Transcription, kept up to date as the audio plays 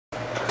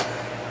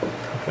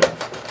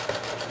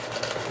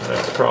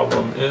Next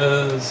problem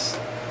is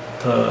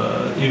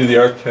e to the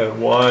arctan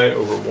y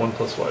over 1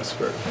 plus y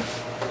squared.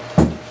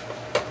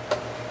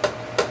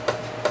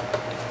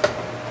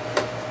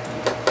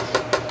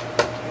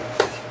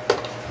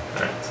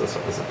 Alright, so this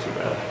one isn't too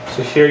bad.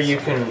 So here you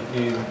can,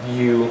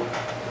 u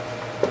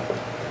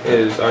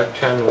is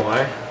arctan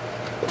y.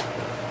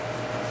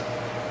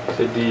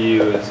 So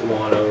du is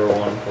 1 over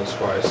 1 plus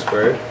y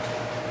squared.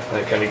 And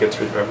that kind of gets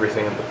rid of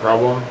everything in the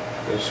problem.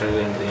 It just turns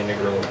into the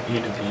integral of e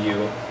to the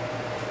u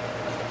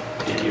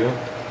du. dy here.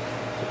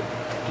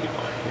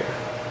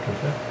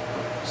 Okay.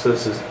 So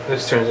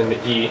this turns into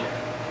e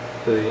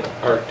to the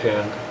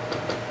arctan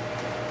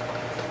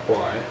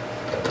y.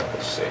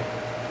 Let's see.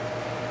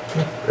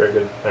 Very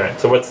good. All right.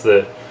 So what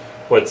are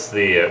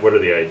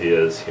the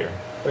ideas here?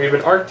 Well, you have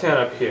an arctan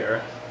up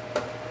here,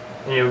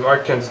 and you have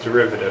arctan's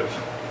derivative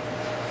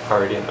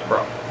already in the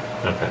problem.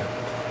 Okay.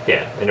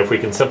 Yeah, and if we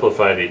can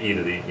simplify the e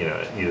to the e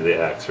to the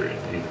x or e to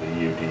the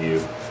u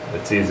du,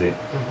 it's easy.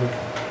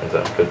 Mm-hmm. And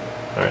so good.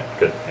 All right.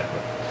 Good. Yeah.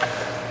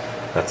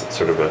 That's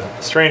sort of a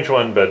strange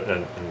one, but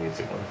an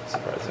easy one,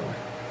 surprisingly.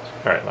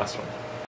 All right. Last one.